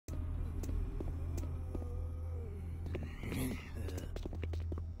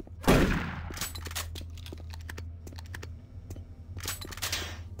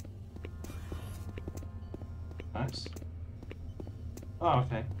Oh,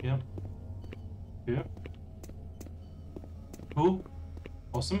 okay. Yeah. Yeah. Cool.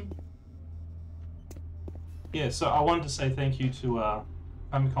 Awesome. Yeah, so I wanted to say thank you to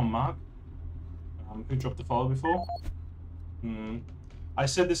Famicom Mark, who dropped the follow before. I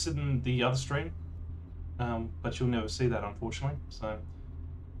said this in the other stream, but you'll never see that, unfortunately. So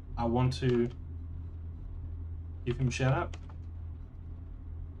I want to give him a shout out.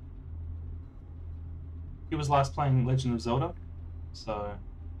 He was last playing Legend of Zelda, so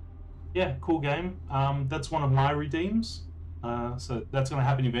yeah, cool game. That's one of my redeems, so that's going to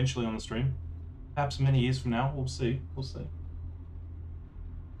happen eventually on the stream. Perhaps many years from now, we'll see. We'll see.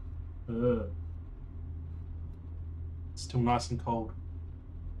 It's still nice and cold.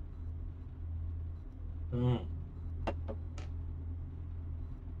 I'm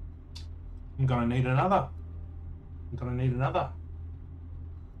gonna need another. I'm gonna need another.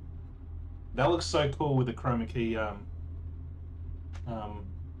 That looks so cool with the chroma key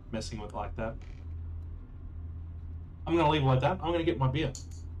messing with like that. I'm gonna leave it like that. I'm gonna get my beer.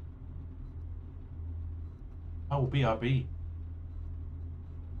 Oh, BRB.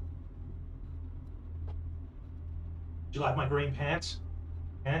 Do you like my green pants?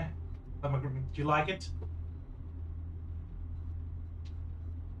 Yeah? Do you like it?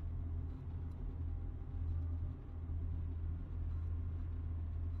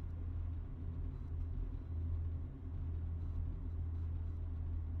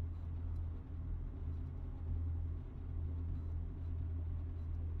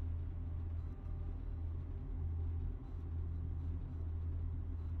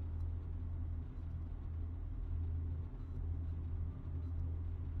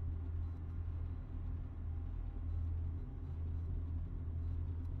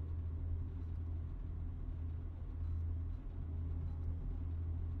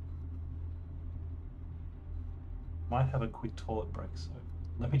 Might have a quick toilet break, so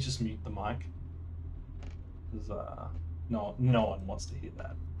let me just mute the mic. Because no one wants to hear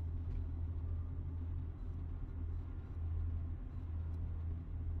that.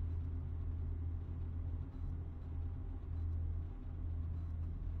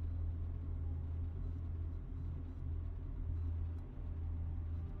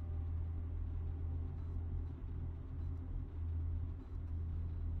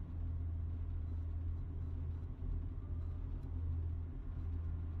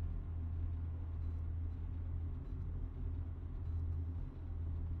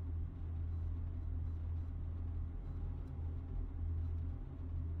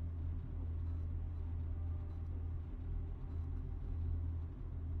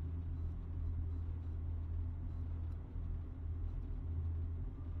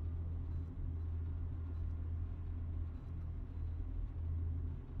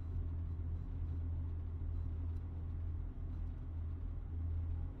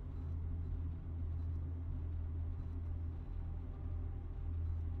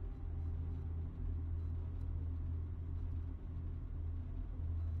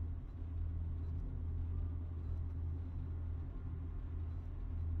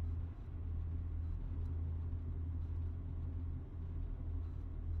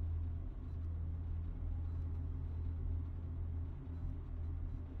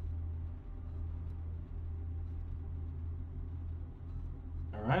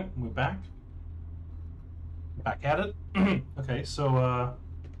 All right, we're back. Back at it. Okay, so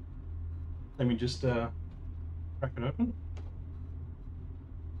let me just crack it open.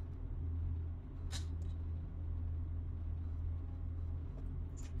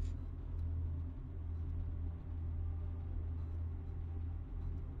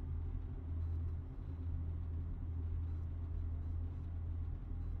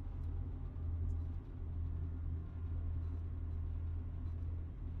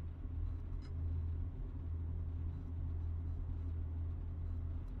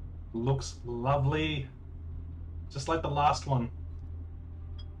 Looks lovely, just like the last one.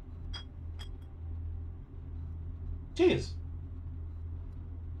 Cheers.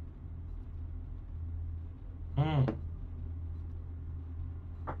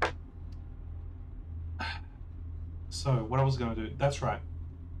 So what I was going to do, that's right.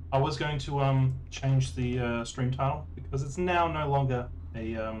 I was going to change the stream title because it's now no longer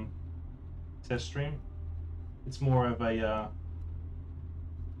a test stream. It's more of a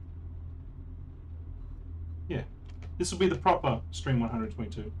yeah. This will be the proper stream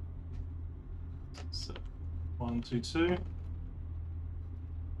 122. So 122.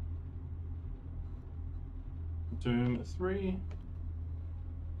 Doom 3.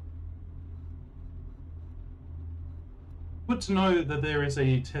 Good to know that there is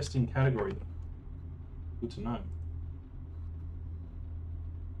a testing category though. Good to know.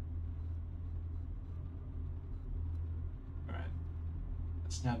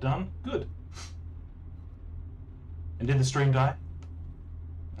 It's now done. Good. And did the stream die?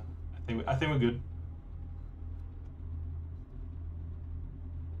 No, I think we're good.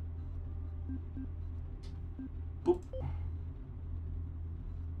 Boop.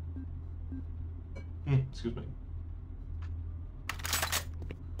 Excuse me.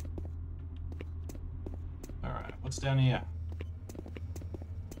 Alright, what's down here?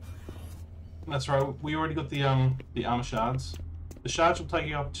 That's right, we already got the armor shards. The shards will take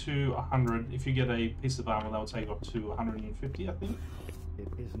you up to 100. If you get a piece of armor, that will take you up to 150, I think. It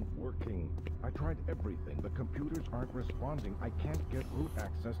isn't working. I tried everything. The computers aren't responding. I can't get root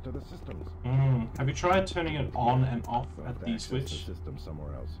access to the systems. Have you tried turning it on and off at the switch? The system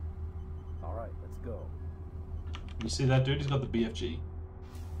somewhere else. All right, let's go. You see that dude? He's got the BFG.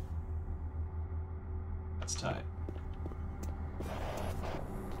 That's tight.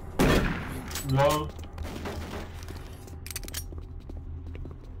 Low.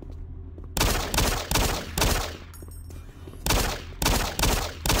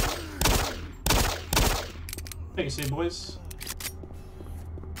 Take a seat, boys.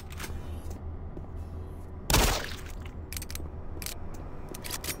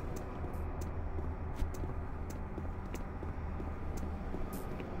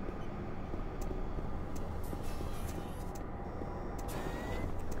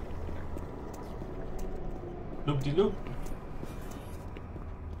 Loop-de-loop.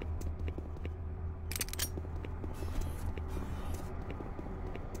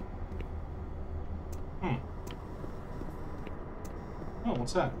 Oh,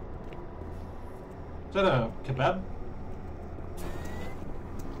 what's that? Is that a kebab?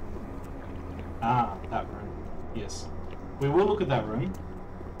 Ah, that room. Yes. We will look at that room.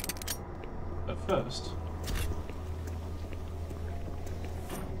 But first...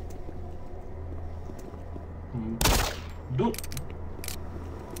 Doot!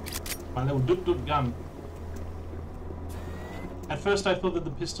 My little doot-doot gun. At first I thought that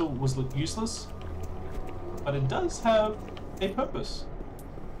the pistol was useless, but it does have a purpose.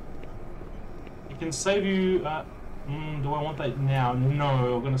 It can save you... do I want that now?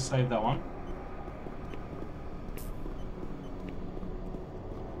 No, I'm gonna save that one.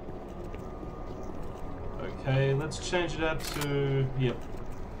 Okay, let's change it out to... Yep.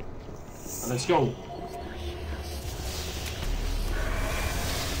 Let's go.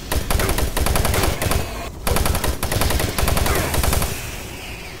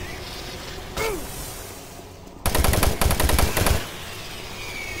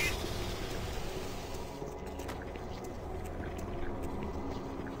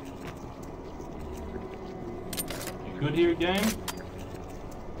 Good here, game.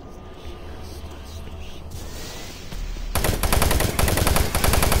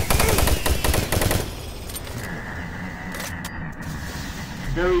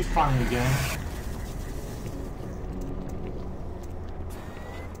 Very fun again.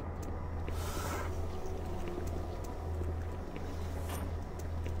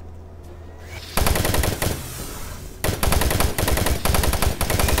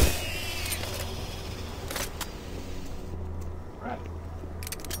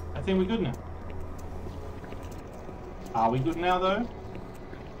 I think we're good now. Are we good now, though?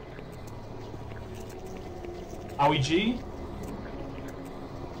 Are we G?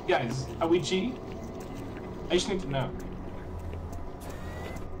 Guys, are we G? I just need to know.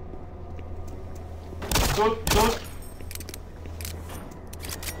 Good.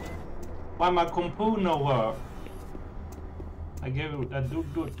 Why my compu no work? I gave it a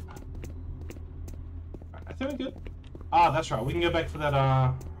good. I think we're good. Ah, that's right. We can go back for that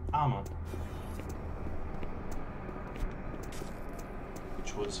armor,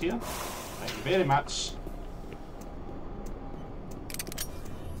 which was here. Thank you very much.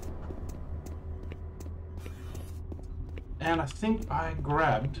 And I think I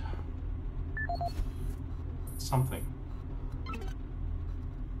grabbed something.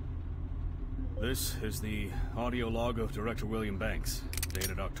 This is the audio log of Director William Banks,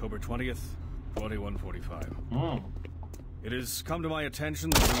 dated October 20th, 2145. It has come to my attention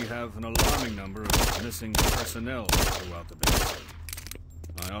that we have an alarming number of missing personnel throughout the base.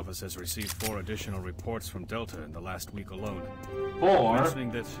 My office has received 4 additional reports from Delta in the last week alone. 4? Mentioning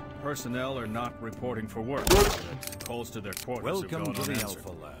that personnel are not reporting for work, that calls to their quarters have gone unanswered. Welcome to the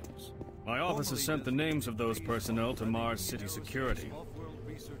Alpha Labs. My office has sent the names of those personnel to Mars City Security,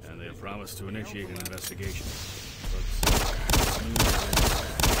 and they have promised to initiate an investigation.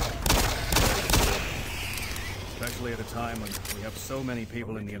 Especially at a time when we have so many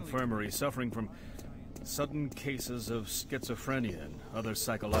people in the infirmary suffering from sudden cases of schizophrenia and other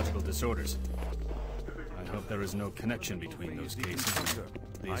psychological disorders. I hope there is no connection between those cases and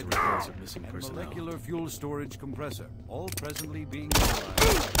these reports of missing personnel. Molecular fuel storage compressor, all presently being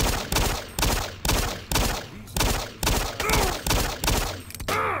utilized.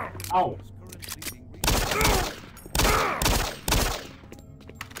 Ow!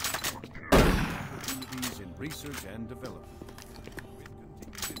 Opportunities in research and development. With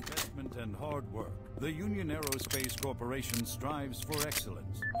continued investment and hard work, the Union Aerospace Corporation strives for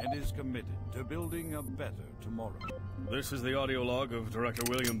excellence and is committed to building a better tomorrow. This is the audio log of Director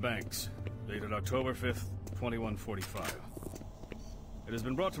William Banks, dated October 5th, 2145. It has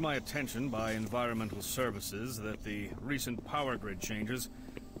been brought to my attention by Environmental Services that the recent power grid changes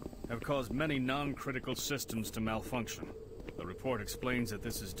have caused many non-critical systems to malfunction. The report explains that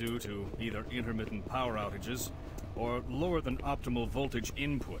this is due to either intermittent power outages or lower than optimal voltage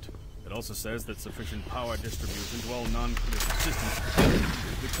input. It also says that sufficient power distribution to all non-critical systems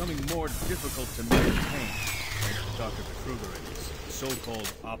is becoming more difficult to maintain, thanks to Dr. Kruger and his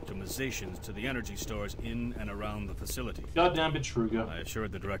so-called optimizations to the energy stores in and around the facility. Goddamn Betruger. I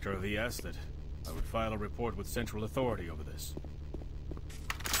assured the director of ES that I would file a report with central authority over this.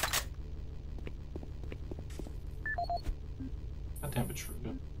 Goddamn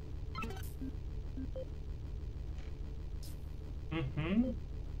Betruger. Mm-hmm.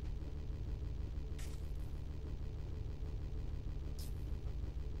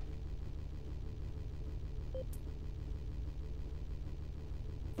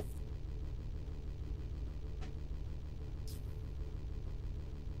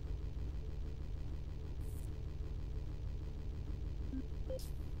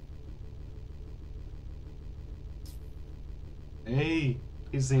 Hey,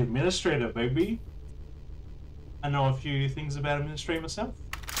 he's the administrator, baby. I know a few things about administrating myself.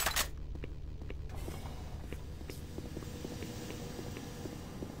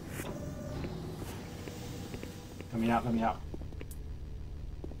 Let me out, let me out.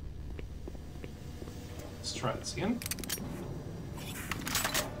 Let's try this again.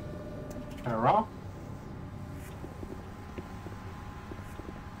 Hurrah.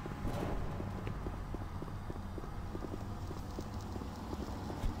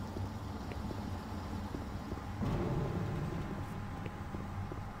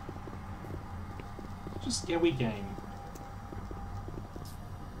 Scary game.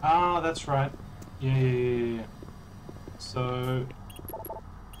 Ah, that's right. Yeah. So...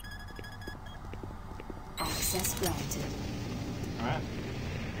 Access granted. Alright.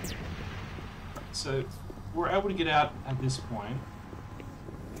 So, we're able to get out at this point.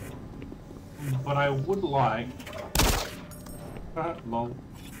 But I would like... lol.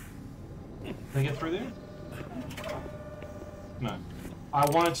 Can I get through there? No. I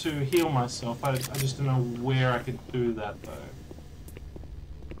wanted to heal myself, I just don't know where I could do that though.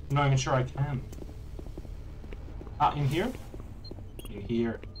 I'm not even sure I can. Ah, in here? In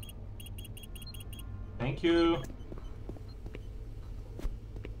here. Thank you.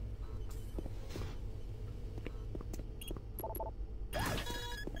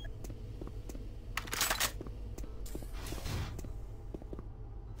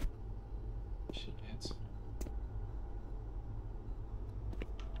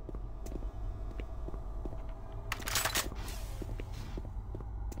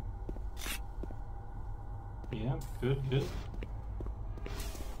 Yeah, good.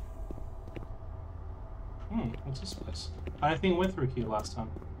 What's this place? I think we went through here last time.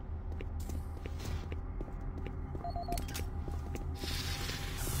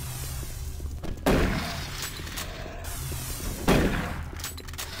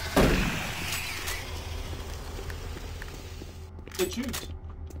 Get juked.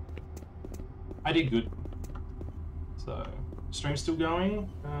 I did good. So, stream's still going.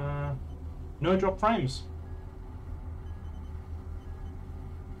 No drop frames.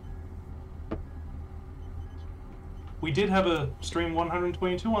 We did have a stream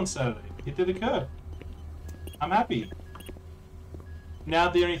 122 on Saturday. It did occur. I'm happy. Now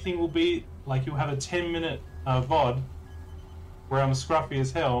the only thing will be, like, you'll have a 10-minute VOD where I'm scruffy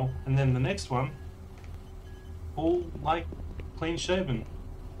as hell, and then the next one, all, like, clean shaven.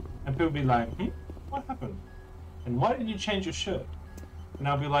 And people will be like, what happened? And why did you change your shirt? And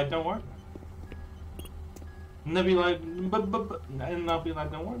I'll be like, don't worry. And they'll be like, but, and I'll be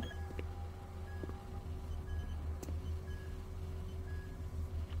like, don't worry.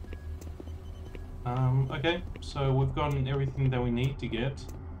 Okay, so we've gotten everything that we need to get.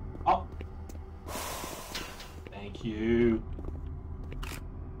 Oh! Thank you.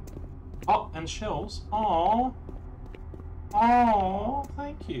 Oh, and shells. Oh,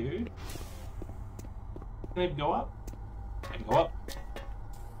 thank you. Can I go up? I can go up.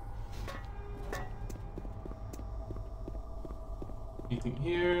 Anything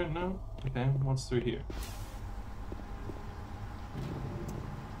here? No? Okay, what's through here?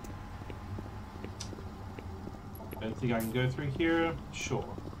 Don't think I can go through here? Sure.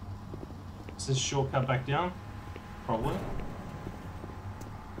 Is this shortcut back down? Probably.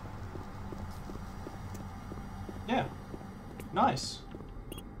 Yeah. Nice.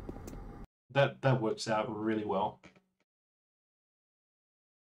 That works out really well.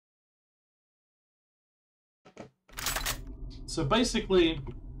 So basically,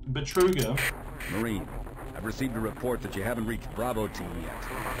 Betruga... Marine, I've received a report that you haven't reached Bravo team yet.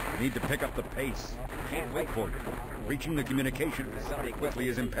 You need to pick up the pace. Can't wait for you. Reaching the communication facility quickly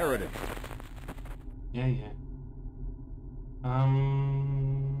is imperative. Yeah.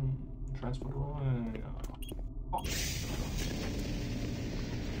 Transport... Oh.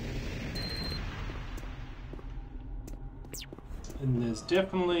 And there's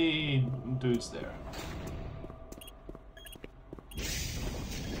definitely dudes there.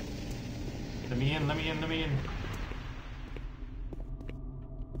 Let me in.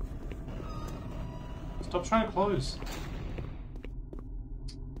 Stop trying to close.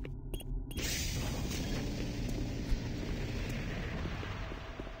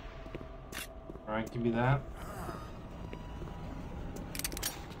 Alright, give me that.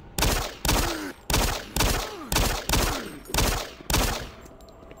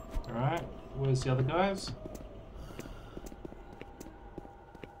 Alright, where's the other guys?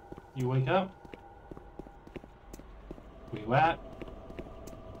 You wake up? Where you at?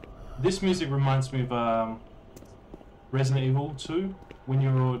 This music reminds me of Resident Evil 2, when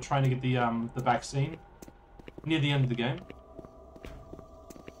you're trying to get the vaccine near the end of the game.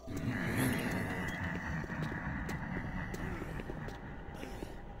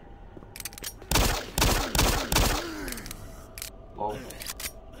 Lol.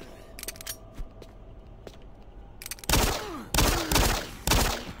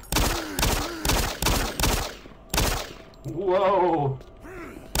 Whoa!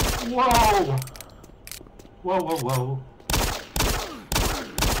 Whoa! Whoa!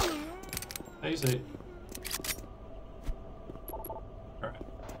 Easy.